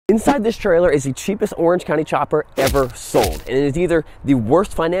Inside this trailer is the cheapest Orange County chopper ever sold. And it is either the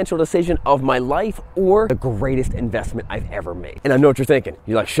worst financial decision of my life or the greatest investment I've ever made. And I know what you're thinking.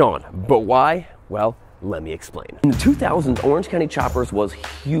 You're like, Sean, but why? Well, let me explain. In the 2000s, Orange County Choppers was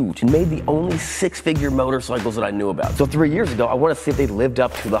huge and made the only six-figure motorcycles that I knew about. So 3 years ago, I wanted to see if they lived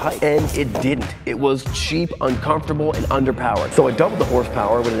up to the hype. And it didn't. It was cheap, uncomfortable, and underpowered. So I doubled the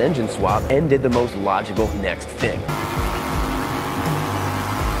horsepower with an engine swap and did the most logical next thing.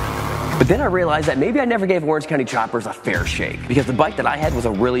 But then I realized that maybe I never gave Orange County Choppers a fair shake, because the bike that I had was a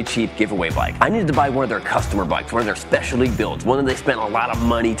really cheap giveaway bike. I needed to buy one of their customer bikes, one of their specialty builds, one that they spent a lot of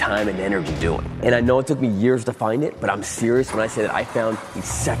money, time, and energy doing. And I know it took me years to find it, but I'm serious when I say that I found the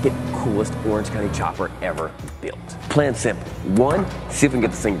second coolest Orange County Chopper ever built. Plan simple. 1, see if we can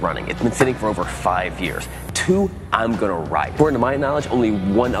get this thing running. It's been sitting for over 5 years. 2, I'm gonna ride it. According to my knowledge, only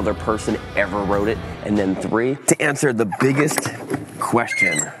one other person ever rode it. And then 3, to answer the biggest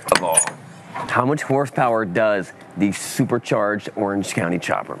question of all. How much horsepower does the supercharged Orange County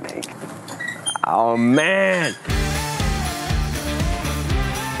Chopper make? Oh man!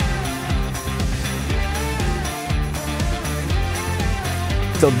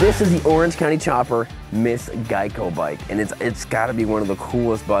 So this is the Orange County Chopper Miss Geico bike, and it's got to be one of the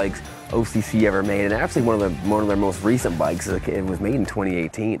coolest bikes OCC ever made, and actually one of their most recent bikes. It was made in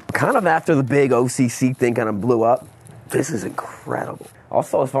 2018, kind of after the big OCC thing kind of blew up. This is incredible.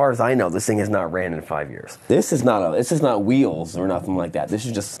 Also, as far as I know, this thing has not ran in 5 years. This is not wheels or nothing like that. This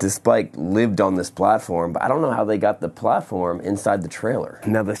is just, this bike lived on this platform, but I don't know how they got the platform inside the trailer.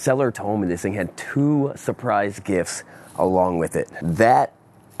 Now, the seller told me this thing had 2 surprise gifts along with it. That,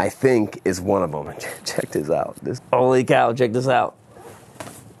 I think, is one of them. Check this out. Holy cow, check this out.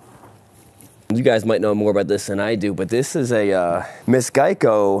 You guys might know more about this than I do, but this is a Miss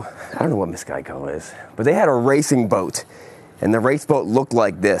Geico. I don't know what Miss Geico is, but they had a racing boat, and the race boat looked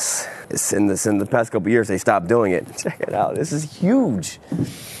like this. In the past couple years, they stopped doing it. Check it out. This is huge,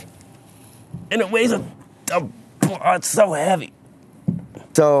 and it weighs it's so heavy.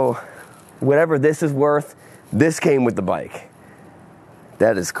 So, whatever this is worth, this came with the bike.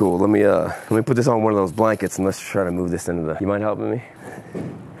 That is cool. Let me put this on one of those blankets and let's try to move this into the. You mind helping me?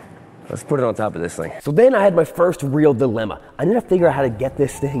 Let's put it on top of this thing. So then I had my first real dilemma. I need to figure out how to get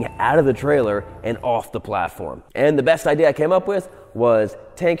this thing out of the trailer and off the platform. And the best idea I came up with was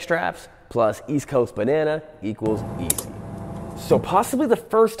tank straps plus East Coast banana equals easy. So possibly the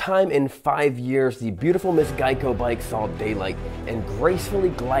first time in 5 years, the beautiful Miss Geico bike saw daylight and gracefully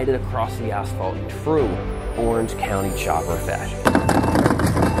glided across the asphalt in true Orange County Chopper fashion.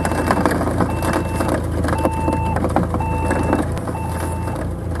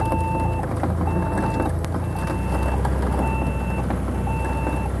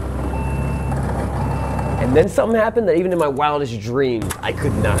 And then something happened that even in my wildest dreams, I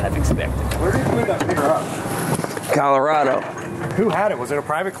could not have expected. Where did you pick her up? Colorado. Who had it? Was it a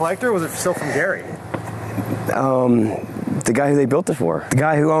private collector or was it still from Gary? The guy who they built it for. The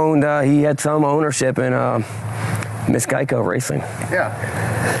guy who owned, he had some ownership in Miss Geico Racing. Yeah.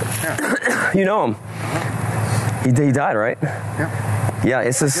 You know him. He died, right? Yeah. Yeah,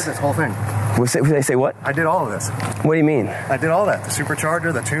 it's this. I did this whole thing. They say what? I did all of this. What do you mean? I did all that. The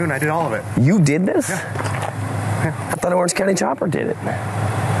supercharger, the tune, I did all of it. You did this? Yeah. I thought Orange County Chopper did it.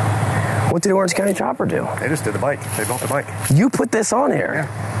 What did Orange County Chopper do? They just did the bike. They built the bike. You put this on here?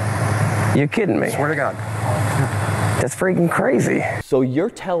 Yeah. You're kidding me. Swear to God. That's freaking crazy. So you're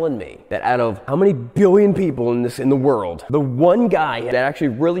telling me that out of how many billion people in the world, the one guy that actually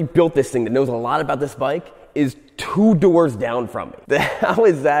really built this thing, that knows a lot about this bike, is 2 doors down from me? How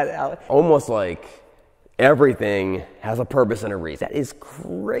is that? Almost like everything has a purpose and a reason. That is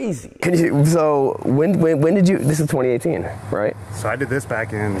crazy. So when did you? This is 2018, right? So I did this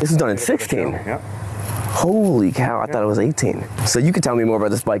back in. This was done in 16. Yeah. Holy cow! I thought it was 18. So you could tell me more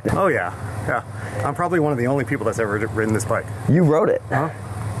about this bike now. Oh yeah, yeah. I'm probably one of the only people that's ever ridden this bike. You rode it. Huh?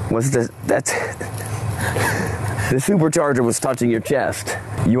 Was this that's the supercharger was touching your chest?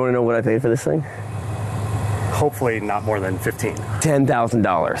 You want to know what I paid for this thing? Hopefully not more than 15.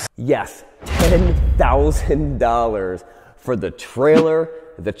 $10,000. Yes, $10,000 for the trailer,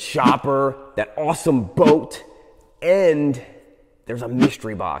 the chopper, that awesome boat, and there's a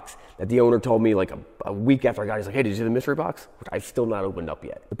mystery box that the owner told me like a week after I got it. He's like, hey, did you see the mystery box? Which I've still not opened up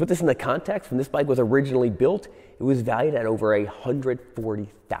yet. To put this into context, when this bike was originally built, it was valued at over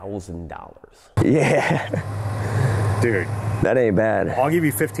 $140,000. Yeah. Dude. That ain't bad. I'll give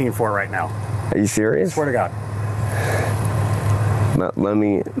you 15 for it right now. Are you serious? Swear to God. Let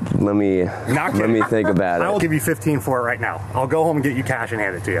me think about it. I will give you 15 for it right now. I'll go home and get you cash and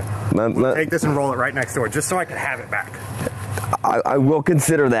hand it to you. Take this and roll it right next door, just so I can have it back. I will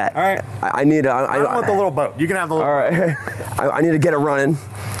consider that. All right. I need. I don't want the little boat. You can have the little. All right. I need to get it running.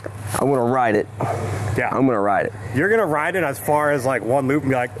 I want to ride it. Yeah. I'm gonna ride it. You're gonna ride it as far as like one loop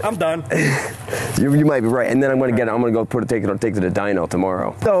and be like, I'm done. You might be right. And then I'm gonna get it. I'm gonna go take it to the dyno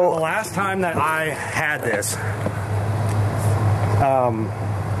tomorrow. The So last time that I had this,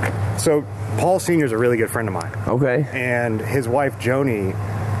 so Paul Sr. is a really good friend of mine. okay. And his wife Joni,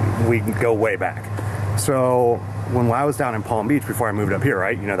 we go way back. So when I was down in Palm Beach before I moved up here,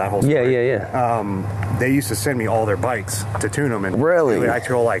 right? You know that whole story. Yeah. They used to send me all their bikes to tune them and Really? the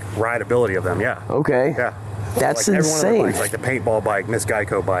actual like rideability of them. Yeah. Okay. Yeah. That's like every one of their insane. bikes, like the paintball bike, Miss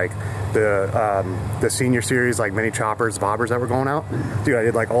Geico bike, the senior series like mini choppers, bobbers that were going out. Dude, I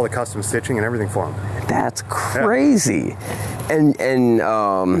did like all the custom stitching and everything for them. That's crazy. And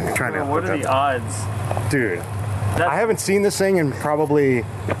Trying to What are the odds? dude, I haven't seen this thing in probably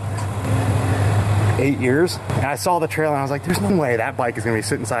 8 years. And I saw the trailer and I was like, there's no way that bike is gonna be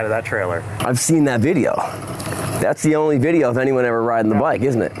sitting inside of that trailer. I've seen that video. That's the only video of anyone ever riding the bike,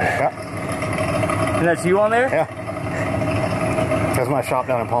 isn't it? Yeah. And that's you on there? Yeah. That's my shop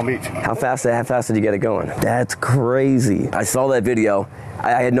down in Palm Beach. How fast did you get it going? That's crazy. I saw that video.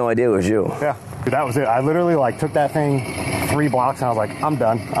 I had no idea it was you. Yeah. Dude, that was it. I literally like took that thing 3 blocks and I was like, I'm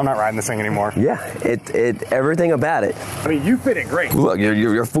done. I'm not riding this thing anymore. Yeah, everything about it. I mean, you fit it great. Look,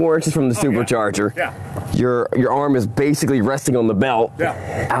 you're 4 inches from the supercharger. Yeah. Your arm is basically resting on the belt.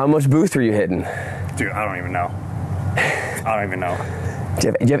 Yeah. How much boost are you hitting? Dude, I don't even know. I don't even know. Do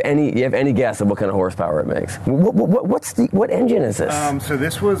you have any guess of what kind of horsepower it makes? What engine is this? So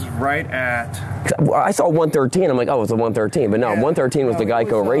this was right at... I saw 113. I'm like, oh, it's a 113. But no, 113 was the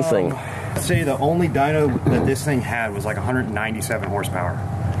Geico Racing. I'd say the only dyno that this thing had was like 197 horsepower.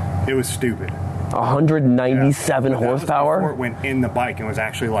 It was stupid. 197 But that was horsepower? before it went in the bike and was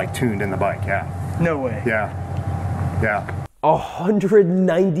actually like tuned in the bike. Yeah. No way. Yeah.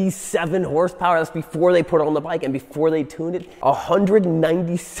 197 horsepower. That's before they put it on the bike and before they tuned it.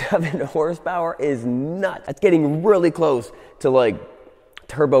 197 horsepower is nuts. That's getting really close to like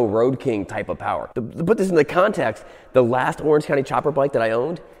Turbo Road King type of power. To put this into context, the last Orange County chopper bike that I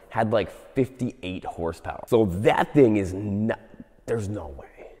owned had like 58 horsepower. So that thing is nuts. There's no way.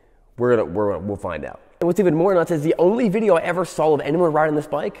 We'll find out. And what's even more nuts is the only video I ever saw of anyone riding this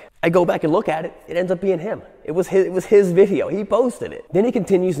bike, I go back and look at it, it ends up being him. It was his video. He posted it. Then he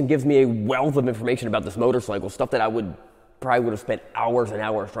continues and gives me a wealth of information about this motorcycle, stuff that I probably would have spent hours and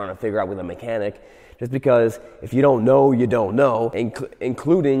hours trying to figure out with a mechanic. Just because if you don't know, you don't know,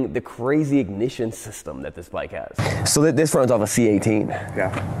 including the crazy ignition system that this bike has. So this runs off a C18. Yeah.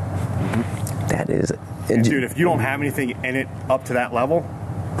 That is... Dude, if you don't have anything in it up to that level,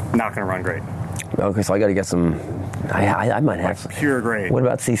 not gonna run great. Okay, so I got to get some. I might have some. Pure grade. What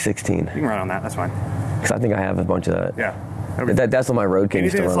about C16? You can run on that. That's fine. Because I think I have a bunch of that. Yeah. That's on my Road King.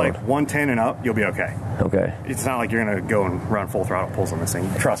 Anything still that's run like 110 and up, you'll be okay. on. Okay. It's not like you're gonna go and run full throttle pulls on this thing.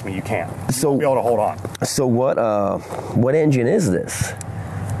 Trust me, you can't. So You'll be able to hold on. So what engine is this?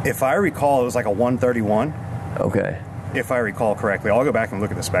 If I recall, it was like a 131. Okay. If I recall correctly, I'll go back and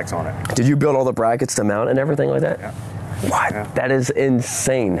look at the specs on it. Did you build all the brackets to mount and everything like that? Yeah. What? Yeah. That is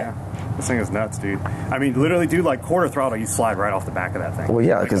insane. Yeah. This thing is nuts, dude. I mean, literally, dude, like quarter throttle, you slide right off the back of that thing. Well,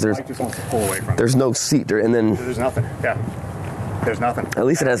 yeah, Like, because the bike just wants to pull away from it. there's no seat there, and then There's nothing. Yeah. There's nothing. at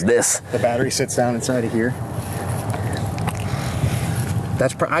least it has this. The battery sits down inside of here.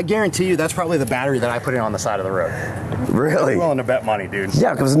 I guarantee you that's probably the battery that I put in on the side of the road. Really? I'm willing to bet money, dude.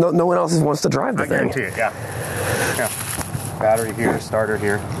 Yeah, because no one else wants to drive the I thing. guarantee it, yeah. Yeah. Battery here, starter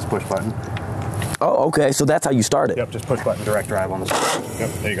here, just push button. Oh, okay. So that's how you start it. Yep, just push button direct drive on the side. Yep,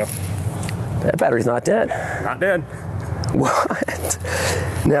 there you go. That battery's not dead. Not dead. What?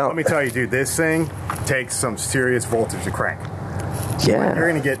 Now, Let me tell you, dude, this thing takes some serious voltage to crank. yeah. You're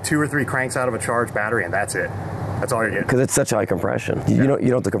gonna get 2 or 3 cranks out of a charged battery, and that's it. That's all you're getting. Because it's such high compression. You know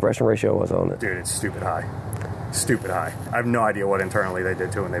what the compression ratio was on it? Dude, it's stupid high. Stupid high. I have no idea what internally they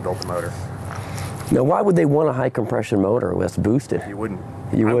did to it when they built the motor. Now, why would they want a high compression motor that's boosted? You wouldn't.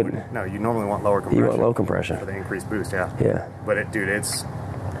 You I wouldn't. No, you normally want lower compression. You want low compression. For the increased boost, yeah. Yeah. But dude, it's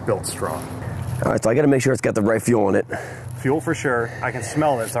built strong. All right, so I got to make sure it's got the right fuel in it. Fuel for sure. I can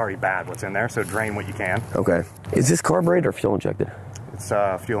smell that it's already bad what's in there, so drain what you can. Okay. Is this carbureted or fuel injected? It's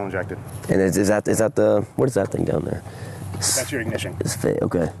fuel injected. And is that the what is that thing down there? That's your ignition. It's fit.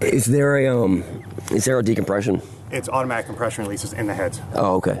 Okay. Is there a decompression? It's automatic compression releases in the heads.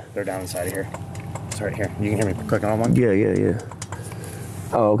 Oh, okay. They're down inside of here. It's right here. You can hear me clicking on one? Yeah.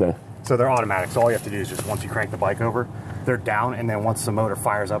 Oh, okay. So they're automatic. So all you have to do is just once you crank the bike over, they're down, and then once the motor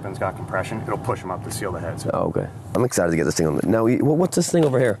fires up and it's got compression, it'll push them up to seal the heads. Oh, okay. I'm excited to get this thing on. Now, what's this thing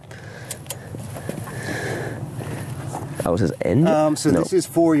over here? That was his engine? So this is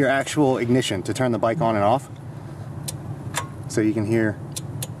for your actual ignition to turn the bike on and off. So you can hear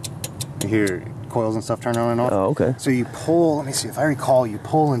coils and stuff turn on and off. Oh, okay. So you pull, let me see, if I recall, you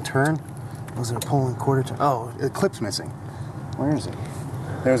pull and turn. Was it a pull and quarter turn? Oh, the clip's missing. Where is it?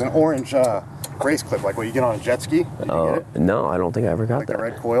 There's an orange race clip, like what you get on a jet ski. Did you get it? No, I don't think I ever got Like that. the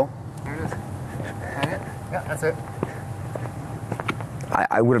red coil. There it is. Yeah, that's it.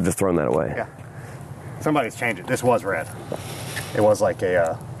 I would have just thrown that away. Yeah. Somebody's changed it. This was red. It was like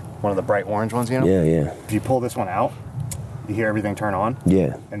a one of the bright orange ones, you know? Yeah, yeah. If you pull this one out, you hear everything turn on.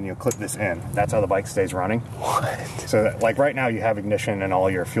 Yeah. And you clip this in. That's how the bike stays running. What? So that, like right now you have ignition and all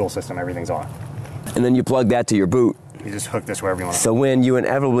your fuel system, everything's on. And then you plug that to your boot. You just hook this wherever you want to. So when you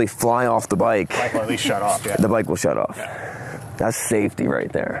inevitably fly off the bike, The bike will at least shut off, yeah. the bike will shut off. Yeah. That's safety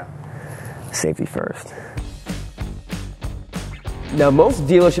right there. Safety first. Now, most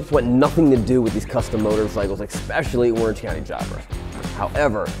dealerships want nothing to do with these custom motorcycles, especially Orange County jobbers.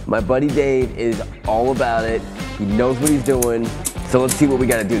 However, my buddy Dave is all about it. He knows what he's doing. So let's see what we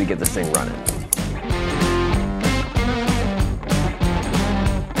got to do to get this thing running.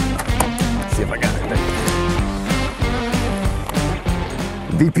 Let's see if I got it.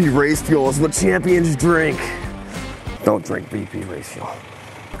 VP Race Fuel is what champions drink. Don't drink VP Race Fuel.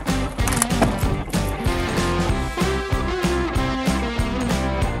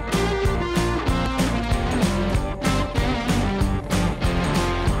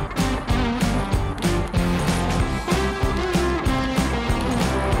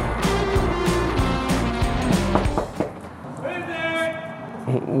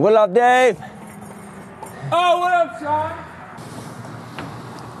 What up, Dave? Oh, what up, Sean?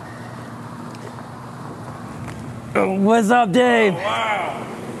 What's up, Dave? Oh, wow.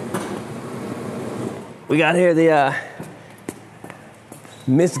 We got here the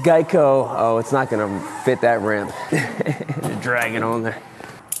Miss Geico. Oh, it's not gonna fit that ramp. They're dragging on there.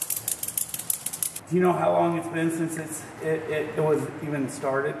 Do you know how long it's been since it was even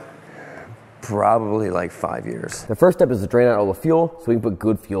started? Probably like 5 years. The first step is to drain out all the fuel so we can put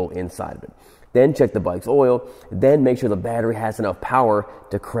good fuel inside of it. Then check the bike's oil, then make sure the battery has enough power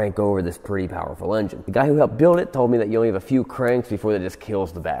to crank over this pretty powerful engine. The guy who helped build it told me that you only have a few cranks before that just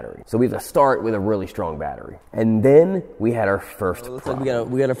kills the battery. So we have to start with a really strong battery. And then we had our first problem. Looks like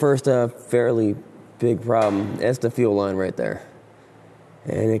we got a first fairly big problem. That's the fuel line right there.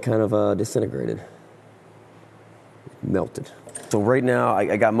 And it kind of disintegrated. Melted. So right now,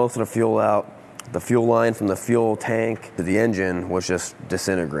 I got most of the fuel out. The fuel line from the fuel tank to the engine was just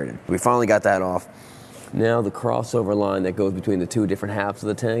disintegrated. We finally got that off. Now the crossover line that goes between the two different halves of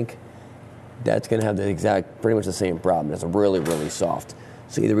the tank, that's gonna have pretty much the same problem. It's really, really soft.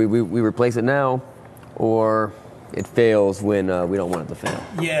 So either we replace it now, or it fails when we don't want it to fail.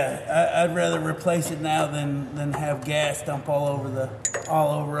 Yeah, I'd rather replace it now than have gas dump all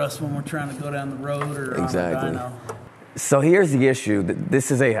over us when we're trying to go down the road or Exactly. on a dyno. So here's the issue.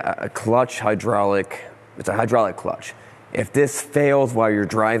 This is a clutch hydraulic. It's a hydraulic clutch. If this fails while you're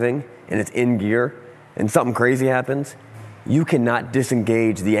driving and it's in gear and something crazy happens, you cannot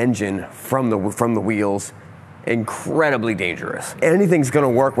disengage the engine from the wheels. Incredibly dangerous. Anything's gonna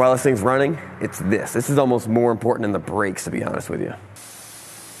work while this thing's running, it's this. This is almost more important than the brakes, to be honest with you.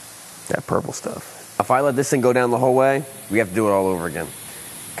 That purple stuff. If I let this thing go down the whole way, we have to do it all over again.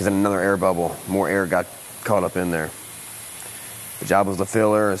 Because in another air bubble, more air got caught up in there. The job was the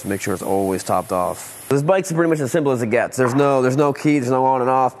filler, is make sure it's always topped off. This bike's pretty much as simple as it gets. There's no key, there's no on and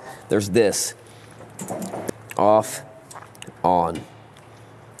off. There's this. Off, on.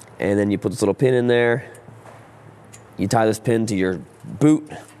 And then you put this little pin in there. You tie this pin to your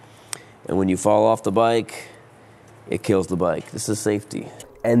boot. And when you fall off the bike, it kills the bike. This is safety.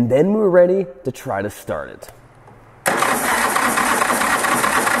 And then we were ready to try to start it.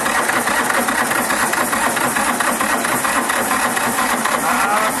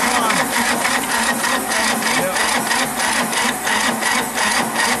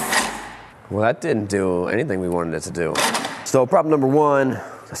 Well, that didn't do anything we wanted it to do. So problem number one,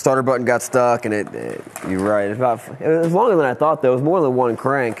 the starter button got stuck, and you're right, it was longer than I thought though. It was more than one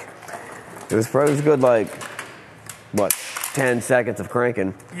crank. It was good, like, what, 10 seconds of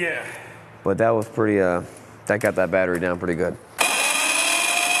cranking. Yeah. But that was pretty, that got that battery down pretty good.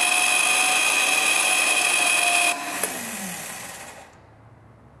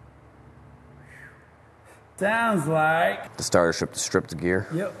 Sounds like. The starter stripped the gear.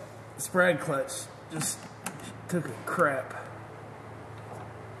 Yep. Spread clutch just took a crap.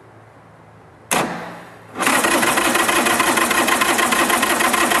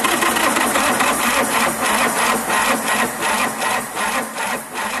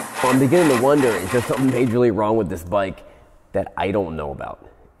 I'm beginning to wonder, is there something majorly wrong with this bike? that I don't know about.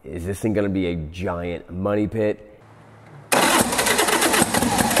 Is this thing gonna be a giant money pit?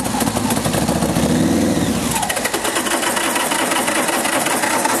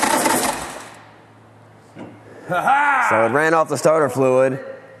 So it ran off the starter fluid.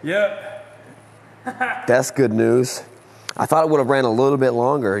 Yep. That's good news. I thought it would have ran a little bit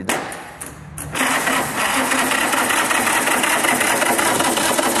longer.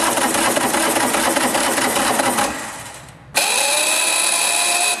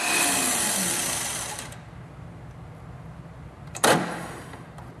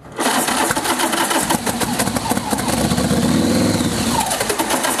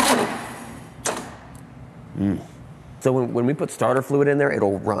 So when we put starter fluid in there,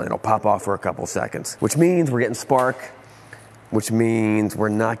 it'll run, it'll pop off for a couple seconds, which means we're getting spark, which means we're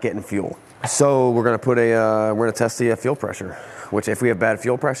not getting fuel. So we're gonna test the fuel pressure, which if we have bad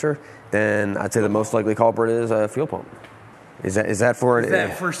fuel pressure, then I'd say the most likely culprit is a fuel pump. Is that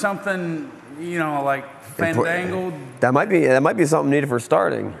for something, you know, like fandangled? That might be something needed for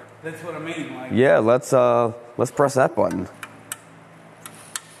starting. That's what I mean. Like, yeah, let's press that button.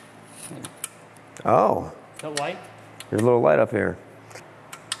 Oh. The light? There's a little light up here.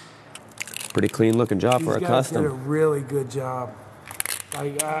 Pretty clean looking job for a custom. These guys did a really good job.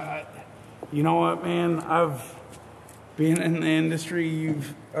 Like, you know what, man? I've been in the industry.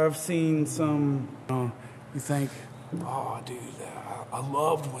 I've seen some. You think, oh, dude, I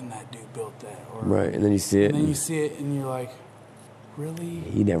loved when that dude built that. Or, right, and then you see it. And then you see it, and you're like, really?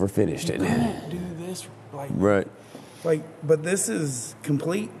 He never finished it. Can't do this, like. Right. Like, but this is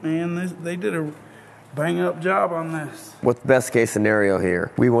complete, man. They did a bang-up job on this. What's best case scenario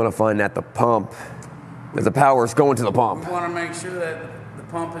here? We want to find that the pump, that the power is going to the pump. We want to make sure that the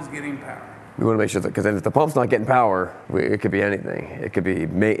pump is getting power. We want to make sure that, because if the pump's not getting power, it could be anything. It could be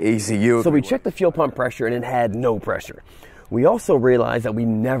ECU. So we checked the fuel pump pressure and it had no pressure. We also realized that we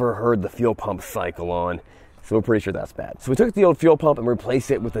never heard the fuel pump cycle on, so we're pretty sure that's bad. So we took the old fuel pump and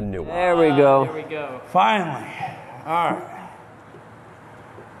replaced it with a new one. There we go. There we go. Finally. All right.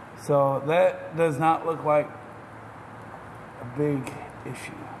 So that does not look like a big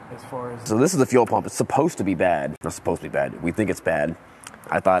issue as far as... So this is the fuel pump. It's supposed to be bad. Not supposed to be bad. We think it's bad.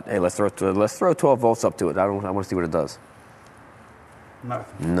 I thought, hey, let's throw 12 volts up to it. I want to see what it does.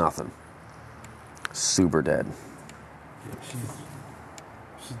 Nothing. Super dead. Yeah,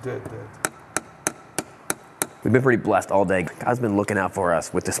 she's dead. We've been pretty blessed all day. God's been looking out for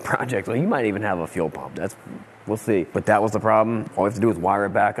us with this project. Well, you might even have a fuel pump. We'll see. But that was the problem. All we have to do is wire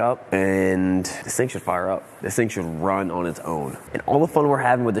it back up, and this thing should fire up. This thing should run on its own. And all the fun we're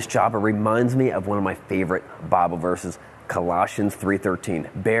having with this chopper reminds me of one of my favorite Bible verses, Colossians 3:13.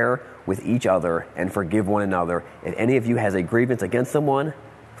 Bear with each other and forgive one another. If any of you has a grievance against someone,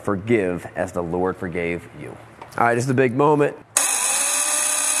 forgive as the Lord forgave you. All right, this is the big moment.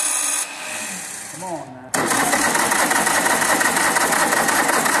 Come on, man.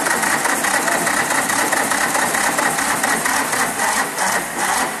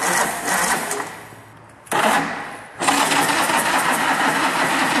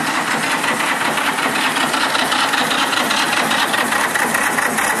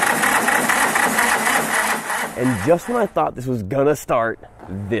 And just when I thought this was gonna start,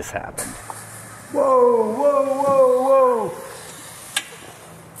 this happened. Whoa, whoa, whoa, whoa.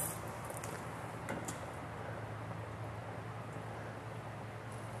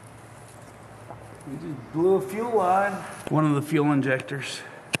 We just blew a fuel line. One of the fuel injectors.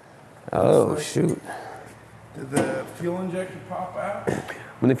 Oh, shoot. Did the fuel injector pop out?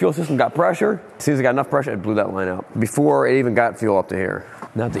 When the fuel system got pressure, as soon as it got enough pressure, it blew that line out. Before it even got fuel up to here.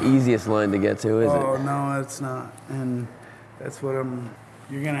 Not the easiest line to get to, is it? Oh, no, it's not. And that's what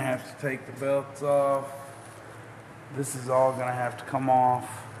you're gonna have to take the belts off. This is all gonna have to come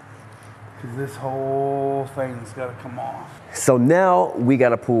off. Because this whole thing's gotta come off. So now we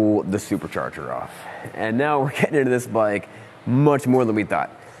gotta pull the supercharger off. And now we're getting into this bike much more than we thought.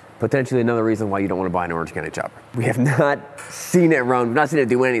 Potentially another reason why you don't want to buy an Orange County chopper. We have not seen it run, we've not seen it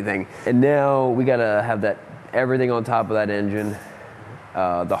do anything. And now we gotta have everything on top of that engine.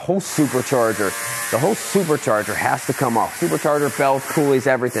 The whole supercharger has to come off. Supercharger, belts, pulleys,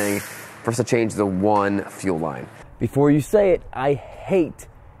 everything for us to change the one fuel line. Before you say it, I hate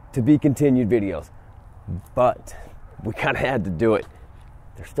to be continued videos, but we kind of had to do it.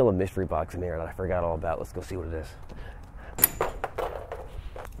 There's still a mystery box in there that I forgot all about. Let's go see what it is.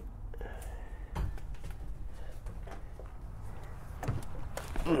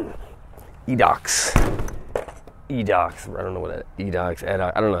 E-Docs. E-Docs. I don't know what that E-Docs. I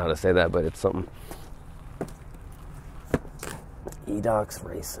don't know how to say that, but it's something. E-Docs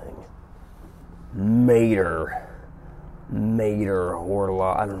Racing. Mater. Mater,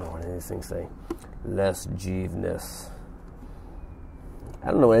 Horla, I don't know what any of these things say. Les Jeevness.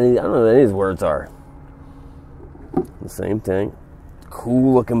 I don't know what any of these words are. The same thing.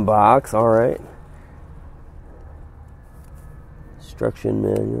 Cool looking box, alright. Instruction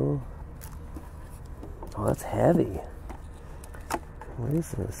manual. Oh, that's heavy. What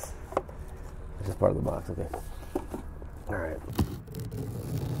is this? It's just part of the box, okay. Alright.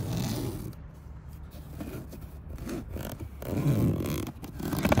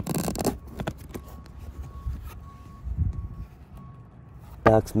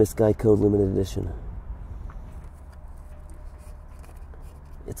 Box Miss Geico limited edition.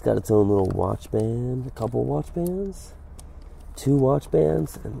 It's got its own little watch band, a couple watch bands, 2 watch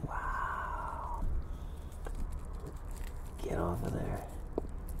bands, and wow. Get off of there.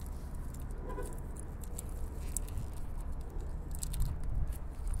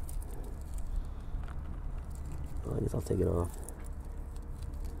 Well, I guess I'll take it off.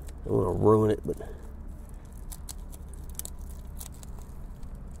 I don't want to ruin it, but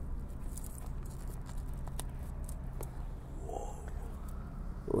whoa.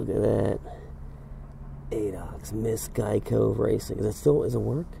 Look at that. ADOX Miss Geico Racing. Does it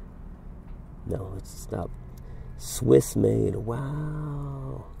work? No, it's stopped. Swiss made.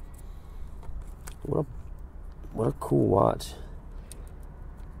 Wow. What a cool watch.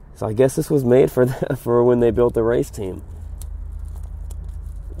 So I guess this was made for when they built the race team.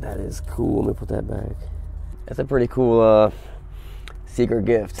 That is cool. Let me put that back. That's a pretty cool secret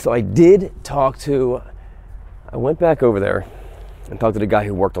gift. So I went back over there and talked to the guy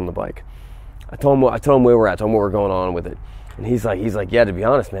who worked on the bike. I told him where we're at, told him what we're going on with it. And he's like, yeah, to be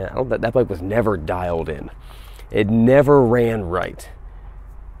honest, man, that bike was never dialed in. It never ran right.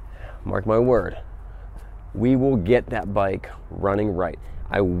 Mark my word. We will get that bike running right.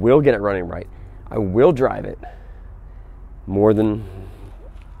 I will get it running right. I will drive it more than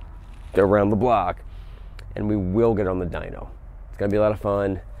around the block, and we will get on the dyno. It's going to be a lot of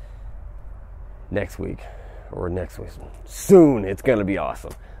fun next week. Soon. It's going to be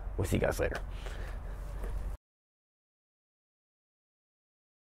awesome. We'll see you guys later.